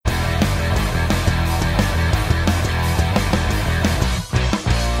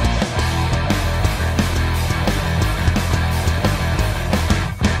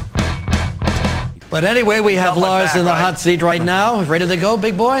But anyway, we have Lars in the hot seat right now. Ready to go,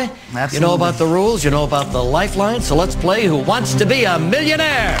 big boy? Absolutely. You know about the rules, you know about the lifeline, so let's play Who Wants to Be a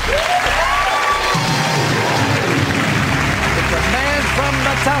Millionaire? It's a man from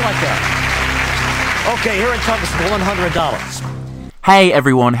Metallica. Okay, here it comes for $100. Hey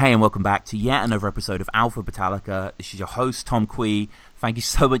everyone, hey and welcome back to yet another episode of Alpha Metallica. This is your host, Tom Quee. Thank you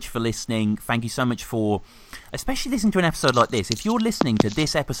so much for listening. Thank you so much for especially listening to an episode like this. If you're listening to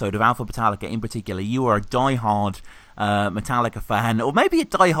this episode of Alpha Metallica in particular, you are a die-hard Metallica fan, or maybe a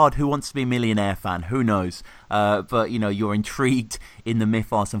die-hard Who Wants to Be a Millionaire fan, who knows. But, you know, you're intrigued in the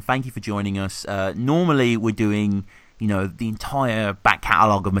mythos, and thank you for joining us. Normally we're doing, you know, the entire back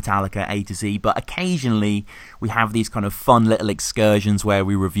catalogue of Metallica A to Z, but occasionally we have these kind of fun little excursions where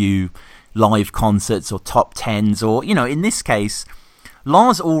we review live concerts or top tens, or, you know, in this case,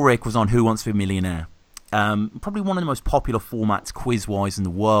 Lars Ulrich was on Who Wants to Be a Millionaire. Probably one of the most popular formats quiz-wise in the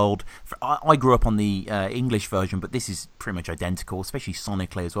world. I grew up on the English version, but this is pretty much identical, especially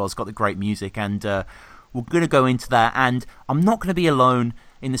sonically as well. It's got the great music, and we're going to go into that. And I'm not going to be alone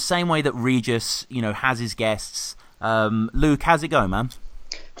in the same way that Regis, you know, has his guests. Luke, how's it going, man?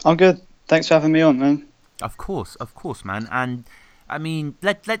 I'm good. Thanks for having me on, man. Of course, man. And I mean,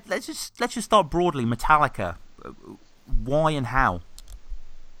 let's just start broadly. Metallica, why and how?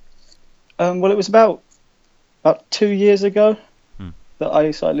 Well, it was about 2 years ago that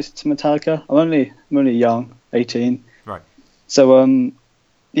I started listening to Metallica. I'm only young, 18. Right. So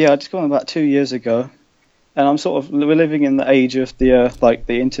yeah, I just got on about 2 years ago, and we're living in the age of the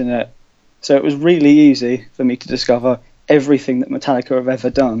internet. So it was really easy for me to discover everything that Metallica have ever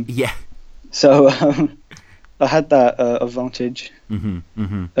done. Yeah. So I had that advantage.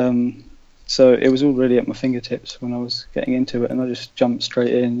 So it was all really at my fingertips when I was getting into it, and I just jumped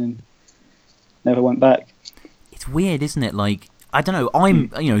straight in and never went back. It's weird, isn't it? Like, I don't know,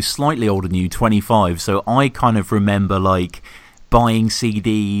 I'm, you know, slightly older than you, 25, so I kind of remember, like, buying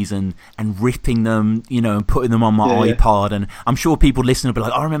CDs and ripping them, you know, and putting them on my iPod, and I'm sure people listening will be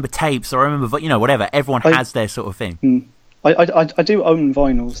like, I remember tapes, or I remember, you know, whatever. Everyone has their sort of thing. I do own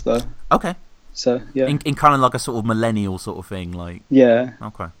vinyls, though. Okay. So, yeah. In kind of like a sort of millennial sort of thing, like... Yeah.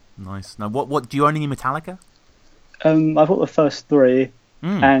 Okay, nice. Now, what do you own any Metallica? I bought the first three,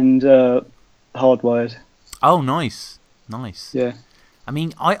 and Hardwired. Oh, nice. Yeah. I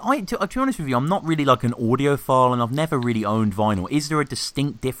mean, to be honest with you, I'm not really like an audiophile, and I've never really owned vinyl. Is there a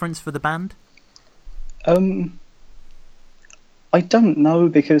distinct difference for the band? I don't know,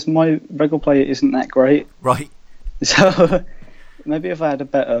 because my record player isn't that great. Right. So maybe if I had a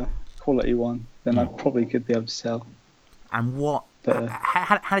better quality one, then I probably could be able to sell. And what?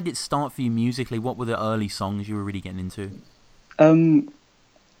 How did it start for you musically? What were the early songs you were really getting into?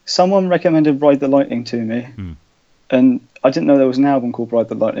 Someone recommended Ride the Lightning to me, and I didn't know there was an album called Ride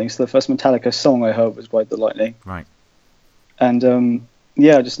the Lightning, so the first Metallica song I heard was Ride the Lightning. Right. And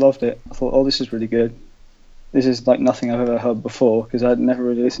yeah, I just loved it. I thought, oh, this is really good. This is like nothing I've ever heard before, because I'd never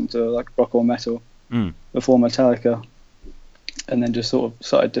really listened to like rock or metal before Metallica, and then just sort of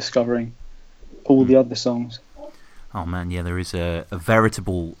started discovering all the other songs. Oh man, yeah, there is a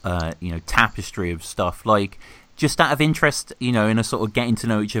veritable you know, tapestry of stuff. Like, just out of interest, you know, in a sort of getting to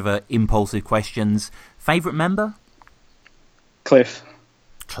know each other, impulsive questions. Favourite member? Cliff.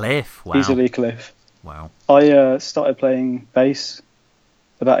 Wow. Easily Cliff. Wow. I started playing bass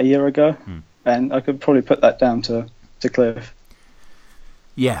about a year ago, and I could probably put that down to Cliff.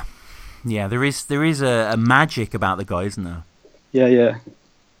 Yeah. Yeah, there is a magic about the guy, isn't there? Yeah.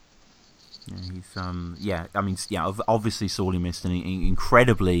 He's I mean, obviously sorely missed and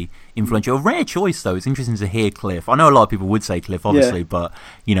incredibly influential. A rare choice, though. It's interesting to hear Cliff. I know a lot of people would say Cliff, obviously, but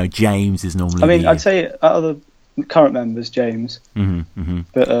you know, James is normally. I mean, I'd say out of the current members, James.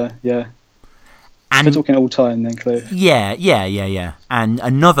 But yeah, and we're talking all time, then Cliff. Yeah. And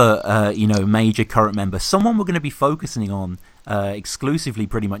another, you know, major current member, someone we're going to be focusing on exclusively,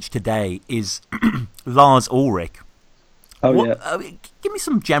 pretty much today, is Lars Ulrich. Give me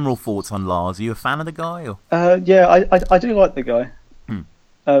some general thoughts on Lars. Are you a fan of the guy? Or? Yeah, I do like the guy.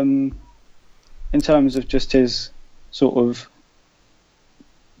 In terms of just his sort of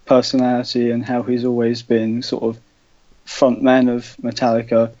personality and how he's always been sort of front man of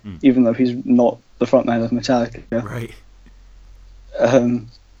Metallica, even though he's not the front man of Metallica. Right. And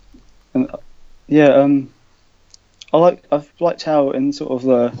yeah, I've liked how in sort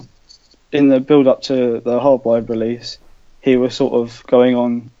of in the build up to the Hardwired release, he was sort of going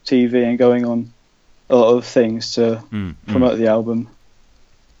on TV and going on a lot of things to promote the album,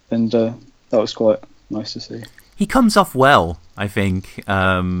 and that was quite nice to see. He comes off well, I think. He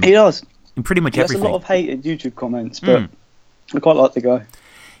does. In pretty much everything. There's a lot of hated YouTube comments, but I quite like the guy.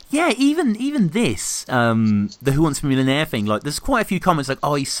 Yeah, even this, the Who Wants to Be a Millionaire thing, like, there's quite a few comments like,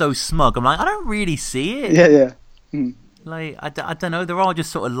 oh, he's so smug. I'm like, I don't really see it. Yeah. Mm. Like, I don't know, there are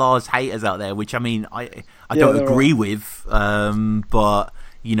just sort of Lars haters out there, which, I mean, I don't agree with, but,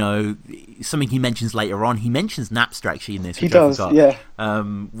 you know, something he mentions later on, he mentions Napster actually in this. He does, yeah.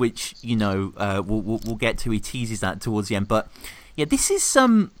 Which, you know, we'll get to, he teases that towards the end, but, yeah, this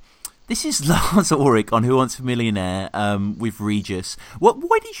is Lars Ulrich on Who Wants to Be a Millionaire with Regis.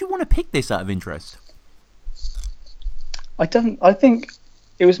 Why did you want to pick this out of interest? I think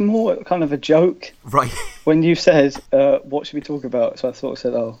it was more kind of a joke. Right. When you said, what should we talk about? So I sort of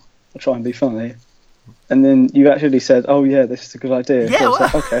said, oh, I'll try and be funny. And then you actually said, oh, yeah, this is a good idea. Yeah, so I was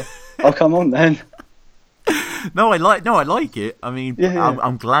like, okay, I'll come on then. No, I like it. I mean, yeah.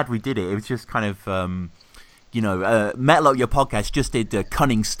 I'm glad we did it. It was just kind of... you know, Metal Up Your Podcast just did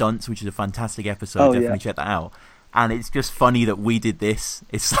Cunning Stunts, which is a fantastic episode. Definitely check that out. And it's just funny that we did this.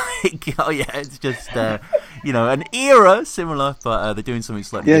 It's like, oh yeah, it's just, you know, an era similar, but they're doing something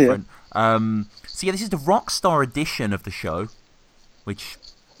slightly different. So yeah, this is the Rockstar edition of the show, which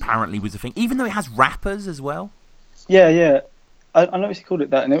apparently was a thing, even though it has rappers as well. Yeah. I noticed he called it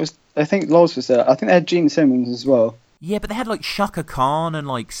that, and it was, I think Lars was there. I think they had Gene Simmons as well. Yeah, but they had like Shaka Khan and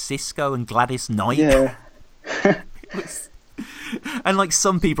like Cisco and Gladys Knight. Yeah. And like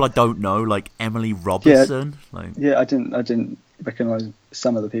some people I don't know, like Emily Robertson. I didn't recognise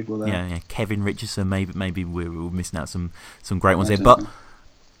some of the people there. Yeah, Kevin Richardson. Maybe we're missing out some great ones there. But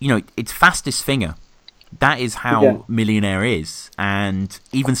you know, it's fastest finger. That is how Millionaire is, and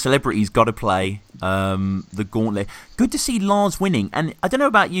even celebrities got to play the gauntlet. Good to see Lars winning, and I don't know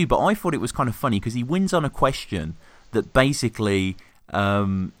about you, but I thought it was kind of funny because he wins on a question that basically.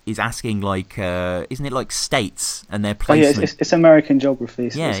 Is asking like, isn't it like states and their placement? Oh yeah, it's American geography,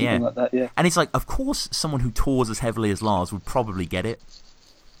 so something like that. Yeah, and it's like, of course, someone who tours as heavily as Lars would probably get it.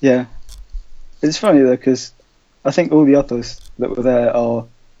 Yeah, it's funny though because I think all the others that were there are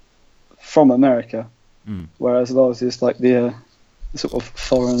from America, whereas Lars is like the sort of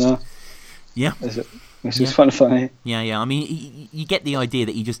foreigner. Yeah, which is kind of funny. Yeah. I mean, you get the idea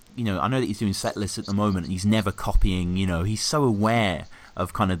that he just, you know, I know that he's doing set lists at the moment and he's never copying, you know, he's so aware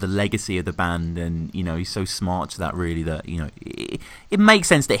of kind of the legacy of the band and, you know, he's so smart to that really that, you know, it makes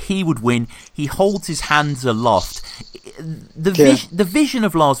sense that he would win. He holds his hands aloft. The vision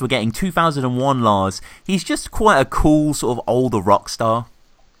of Lars we're getting, 2001 Lars, he's just quite a cool sort of older rock star.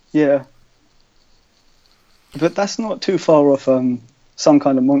 Yeah. But that's not too far off Some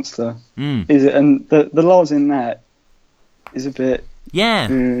Kind of Monster, is it? And the Lars in that is a bit... Yeah.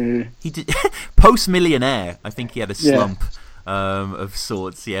 He did post Millionaire, I think he had a slump of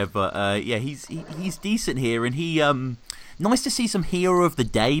sorts, but he's decent here, and he nice to see some Hero of the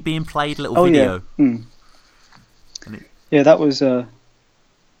Day being played, a little video. Yeah, that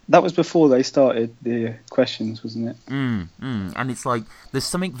was before they started the questions, wasn't it? And it's like there's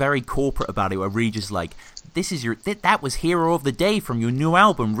something very corporate about it where Regis like, this is that was Hero of the Day from your new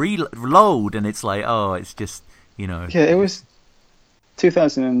album Reload, and it's like, oh, it's just, you know. Yeah, it was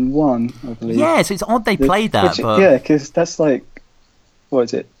 2001, I believe. Yeah, so it's odd they played that. But... Yeah, because that's like, what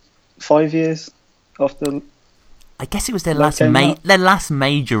is it, 5 years after... I guess it was their last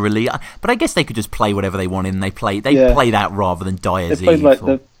major release, but I guess they could just play whatever they wanted, and they play that rather than Die As Eve. They played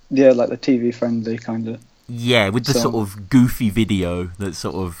like the TV friendly kind of. Yeah, with the sort of goofy video that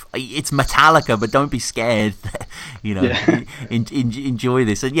sort of, it's Metallica, but don't be scared. You know, enjoy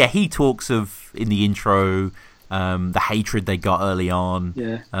this. And yeah, he talks of in the intro the hatred they got early on.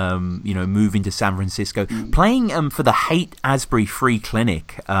 Yeah. You know, moving to San Francisco, playing for the Haight Asbury Free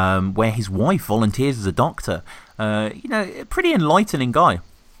Clinic, where his wife volunteers as a doctor. You know, a pretty enlightening guy.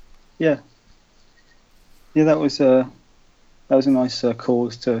 Yeah. Yeah, that was a nice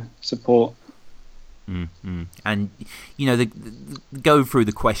cause to support. And you know, go through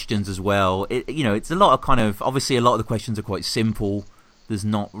the questions as well. You know, it's a lot of kind of, obviously a lot of the questions are quite simple. There's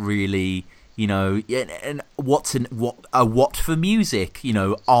not really, you know, and what for music? You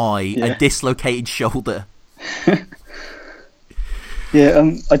know, a dislocated shoulder.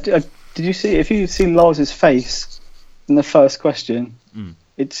 Yeah. Did you see? If you see Lars's face in the first question,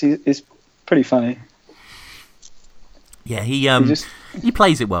 it's pretty funny. Yeah, he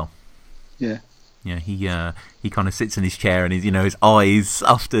plays it well. Yeah. Yeah, he kind of sits in his chair and his eyes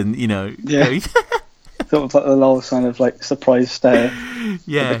often, Yeah. Sort of like the Lars kind of like surprise stare.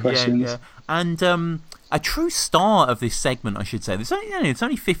 Yeah, the questions. yeah. And a true star of this segment, I should say. It's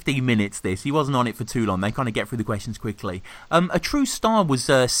only 15 minutes. He wasn't on it for too long. They kind of get through the questions quickly. A true star was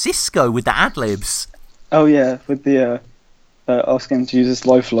Cisco with the ad-libs. Oh yeah, with the asking him to use his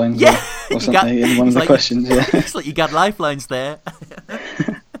lifelines or something in one of the questions. Yeah, it's like you got lifelines there.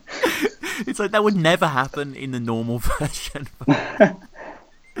 It's like that would never happen in the normal version.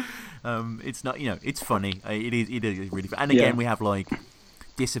 It's not, it's funny. It is really fun. And again, we have like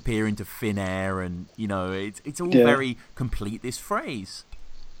disappear into thin air, and it's all very complete, this phrase.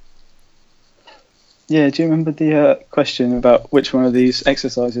 Yeah, do you remember the question about which one of these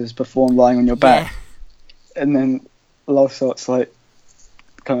exercises perform lying on your back? And then Lars starts like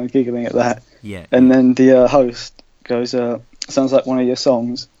kind of giggling at that. Yeah. And then the host goes, sounds like one of your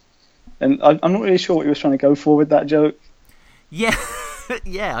songs. And I'm not really sure what he was trying to go for with that joke. Yeah.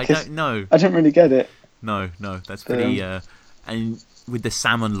 Yeah, I don't know. I didn't really get it. No, that's pretty... and with the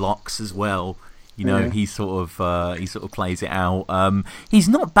salmon locks as well, he sort of plays it out. He's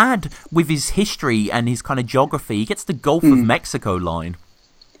not bad with his history and his kind of geography. He gets the Gulf of Mexico line.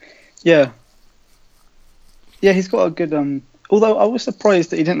 Yeah. Yeah, he's got a good... although I was surprised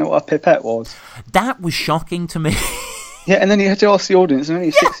that he didn't know what a pipette was. That was shocking to me. Yeah, and then he had to ask the audience, and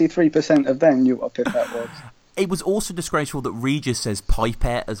only 63% of them knew what a pipette was. It was also disgraceful that Regis says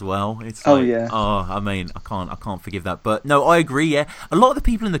pipette as well. It's like, I mean, I can't forgive that. But no, I agree. Yeah, a lot of the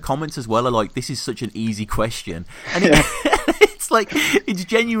people in the comments as well are like, "This is such an easy question," and it's like it's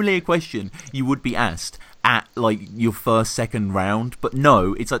genuinely a question you would be asked at like your second round. But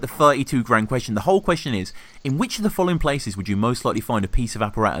no, it's like the 32 grand question. The whole question is, in which of the following places would you most likely find a piece of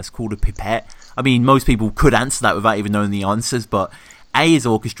apparatus called a pipette? I mean, most people could answer that without even knowing the answers, but A is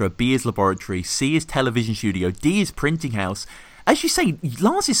orchestra, B is laboratory, C is television studio, D is printing house. As you say,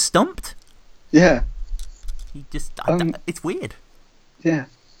 Lars is stumped. Yeah. He just... it's weird. Yeah.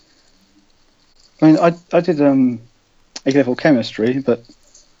 I mean, I did A-level chemistry, but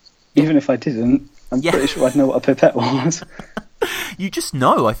even if I didn't, I'm pretty sure I'd know what a pipette was. You just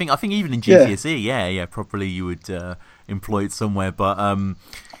know. I think even in GCSE, probably you would employ it somewhere, but...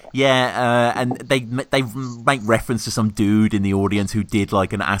 and they make reference to some dude in the audience who did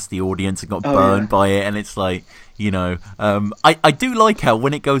like an Ask the Audience and got burned by it, and it's like, I do like how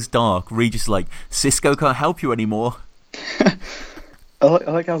when it goes dark, Regis is like, Cisco can't help you anymore. I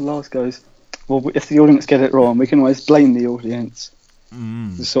like how Lars goes, well, if the audience get it wrong, we can always blame the audience.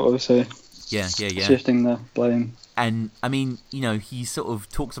 Sort of so. Yeah. Shifting the blame. And I mean, he sort of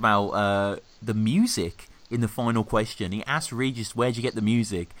talks about the music. In the final question, he asks Regis, "Where'd you get the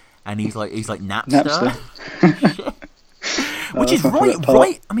music?" And he's like Napster. Which is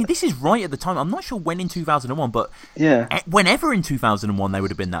right. I mean, this is right at the time. I'm not sure when in 2001, but whenever in 2001 they would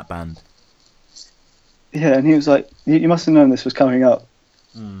have been that band. Yeah, and he was like, "You must have known this was coming up,"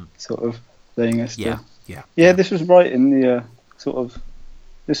 sort of thing. Yeah. This was right in the sort of.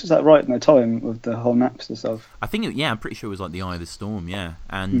 This was right in the time of the whole Napster stuff. I think. I'm pretty sure it was like the Eye of the Storm. Yeah,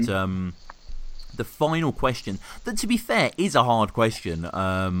 and. The final question, that to be fair is a hard question.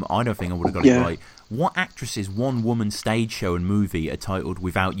 I don't think I would have got it right. What actress's one-woman stage show and movie are titled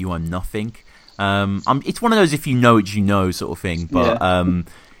 "Without You I'm Nothing"? It's one of those if you know it you know sort of thing, but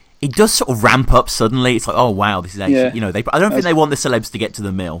it does sort of ramp up suddenly. It's like, oh wow, this is actually I don't think they want the celebs to get to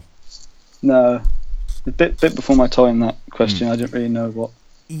the mill. No, a bit before my time that question. I didn't really know what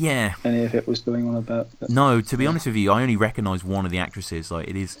any of it was going on about. But, no, to be honest with you, I only recognise one of the actresses. Like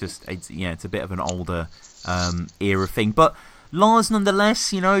it is just, it's a bit of an older era thing. But Lars,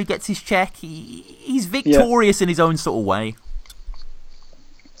 nonetheless, he gets his check. He's victorious in his own sort of way.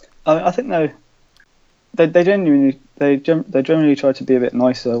 I think they generally try to be a bit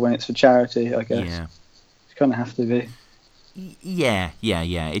nicer when it's for charity. I guess. Yeah. You kind of have to be. Yeah.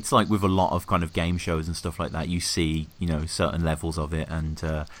 It's like with a lot of kind of game shows and stuff like that. You see, certain levels of it, and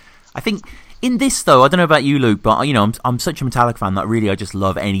I think in this though, I don't know about you, Luke, but I'm such a Metallica fan that really I just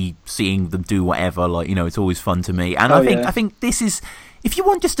love seeing them do whatever. Like it's always fun to me, and I think this is, if you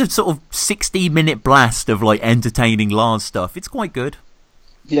want just a sort of 60-minute blast of like entertaining Lars stuff, it's quite good.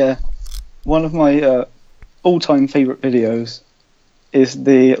 Yeah, one of my all-time favorite videos is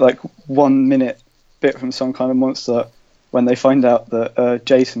the 1 minute bit from Some Kind of Monster. When they find out that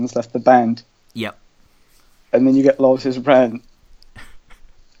Jason's left the band. Yep. And then you get Lars' rant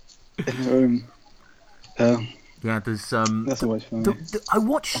in the room. There's that's always funny. I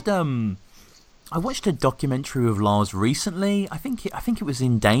watched a documentary of Lars recently. I think it was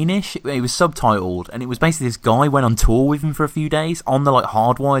in Danish. It was subtitled, and it was basically this guy went on tour with him for a few days on the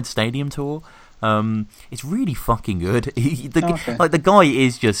Hardwired Stadium tour. It's really fucking good. The guy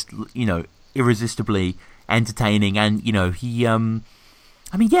is just irresistibly entertaining, and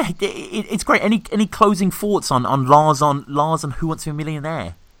it's great. Any closing thoughts on Lars on Who Wants to Be a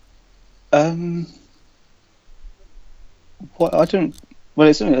Millionaire? Well, I don't. Well,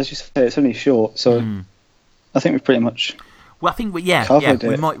 it's only, as you say, it's only short, so I think we've pretty much Well, I think we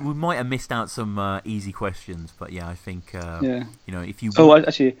might have missed out some easy questions, but yeah, I think if you. Oh,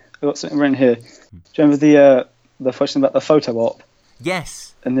 actually, I got something written here. Do you remember the question about the photo op?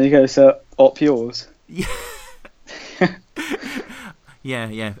 Yes. And there you go. So op yours. Yeah.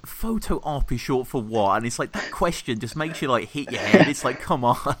 Yeah. Photo op is short for what? And it's like that question just makes you like hit your head. It's like, come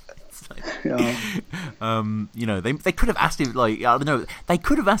on. It's like, they could have asked him like I don't know. They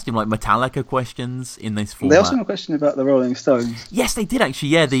could have asked him like Metallica questions in this format. They also had a question about the Rolling Stones. Yes, they did actually.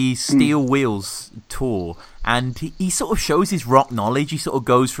 Yeah, the Steel Wheels tour, and he sort of shows his rock knowledge. He sort of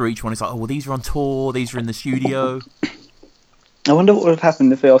goes through each one. He's like, oh well, these are on tour. These are in the studio. I wonder what would have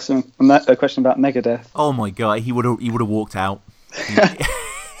happened if they asked him a question about Megadeth. Oh my god, he would have walked out.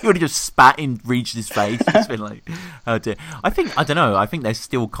 He would have just spat in Regis' face. It's been like, oh dear. I don't know. I think they're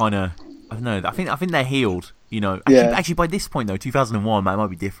still kind of. I don't know. I think they're healed. Actually, by this point though, 2001, that might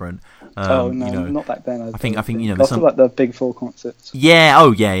be different. Not back then. I think That's like the Big Four concerts. Yeah.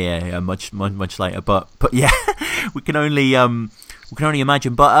 Oh yeah. Much later. But yeah, we can only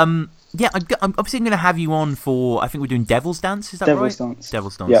imagine. But yeah, I'm obviously going to have you on for. I think we're doing Devil's Dance. Is that right?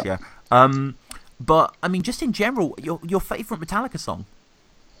 Devil's Dance. Yeah. But I mean, just in general, your favorite Metallica song?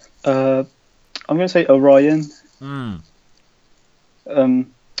 I'm going to say Orion.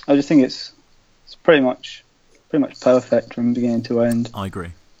 I just think it's pretty much perfect from beginning to end. I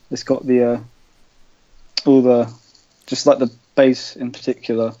agree. It's got the all the just like the bass in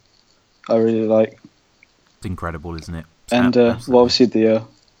particular. I really like. It's incredible, isn't it? And obviously the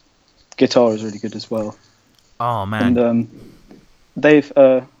guitar is really good as well. Oh man! And they've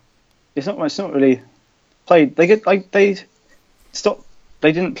it's not really played. They stopped.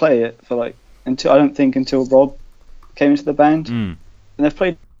 They didn't play it for until Rob came into the band, and they've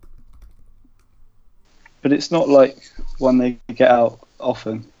played. But it's not like one they get out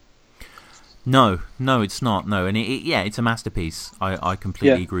often. No, it's not. No, and it's a masterpiece. I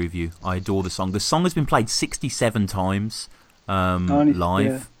completely agree with you. I adore the song. The song has been played 67 times live.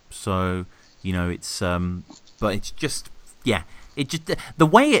 Yeah. So it's but it's just it just the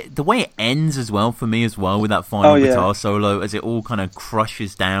way it ends as well for me as well with that final guitar solo as it all kind of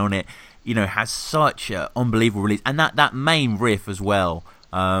crushes down. It has such an unbelievable release, and that main riff as well.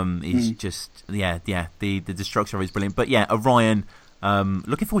 Is just the destruction of it is brilliant. But yeah, Orion.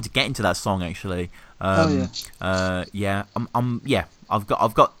 Looking forward to getting to that song actually. I've got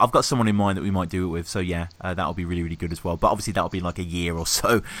someone in mind that we might do it with. So that'll be really really good as well. But obviously that'll be like a year or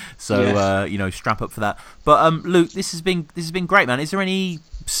so. So strap up for that. But Luke, this has been great, man. Is there any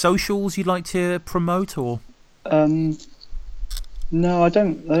socials you'd like to promote or? No, I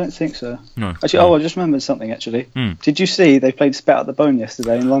don't think so. No. Actually, I just remembered something. Actually, did you see they played Spit Out the Bone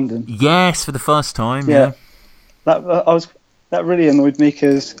yesterday in London? Yes, for the first time. Yeah. That really annoyed me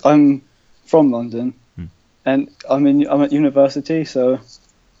because I'm from London, and I'm at university, so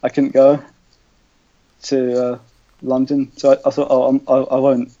I couldn't go to London. So I thought,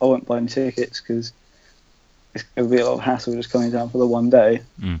 I won't buy any tickets because it'll be a lot of hassle just coming down for the one day.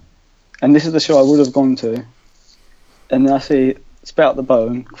 And this is the show I would have gone to, and then I see Spit Out the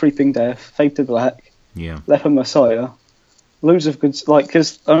Bone, Creeping Death, Fade to Black, Leper Messiah, loads of good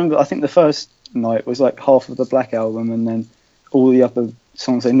because I think the first night was like half of the Black Album, and then all the other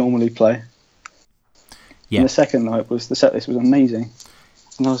songs they normally play. Yeah. And the second night the setlist was amazing,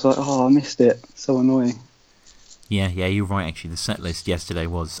 and I was like, I missed it. So annoying. Yeah, you're right. Actually, the setlist yesterday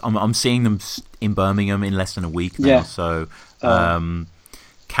was. I'm seeing them in Birmingham in less than a week now. So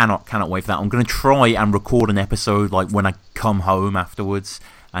cannot wait for that. I'm going to try and record an episode like when I come home afterwards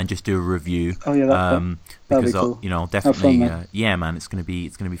and just do a review. Oh yeah, that'd be cool. I'll definitely. Man, it's going to be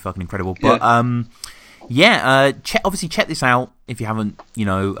fucking incredible. But obviously check this out if you haven't,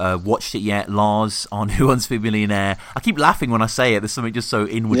 watched it yet. Lars on Who Wants to Be a Millionaire. I keep laughing when I say it. There's something just so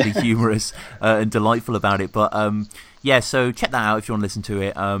inwardly humorous and delightful about it. But so check that out if you want to listen to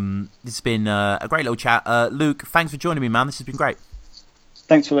it. It's been a great little chat. Luke, thanks for joining me, man. This has been great.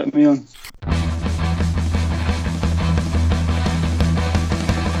 Thanks for letting me on.